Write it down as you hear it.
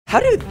How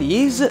do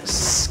these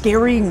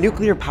scary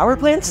nuclear power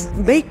plants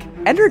make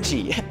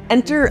energy?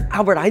 Enter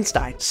Albert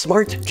Einstein,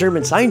 smart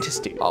German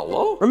scientist dude.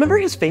 Hello? Remember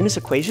his famous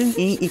equation,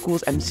 E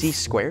equals mc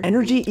squared?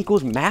 Energy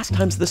equals mass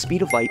times the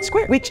speed of light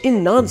squared, which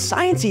in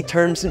non-sciencey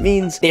terms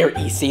means there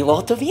is a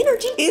lot of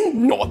energy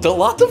and not a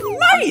lot of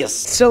mass.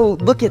 So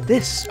look at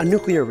this, a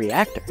nuclear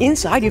reactor.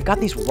 Inside you've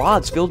got these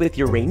rods filled with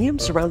uranium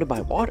surrounded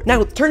by water.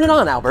 Now turn it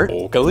on, Albert.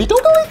 Oogly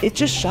doogly. It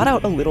just shot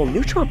out a little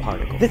neutron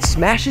particle that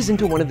smashes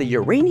into one of the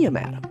uranium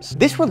atoms.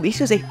 This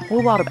releases a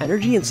whole lot of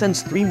energy and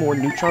sends 3 more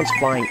neutrons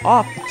flying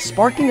off,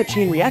 sparking a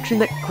chain reaction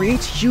that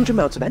creates huge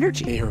amounts of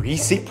energy. There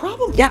is a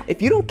problem. Yeah,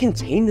 if you don't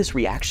contain this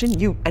reaction,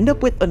 you end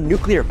up with a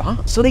nuclear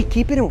bomb. So they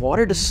keep it in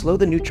water to slow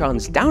the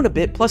neutrons down a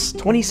bit, plus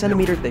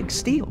 20-centimeter thick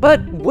steel.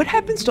 But what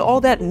happens to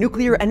all that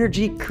nuclear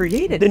energy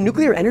created? The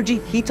nuclear energy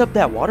heats up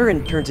that water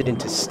and turns it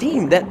into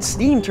steam. That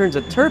steam turns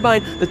a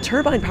turbine, the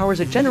turbine powers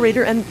a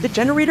generator, and the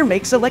generator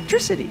makes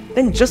electricity.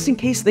 Then just in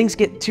case things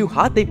get too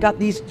hot, they've got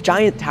these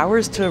giant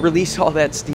towers to release all that steam.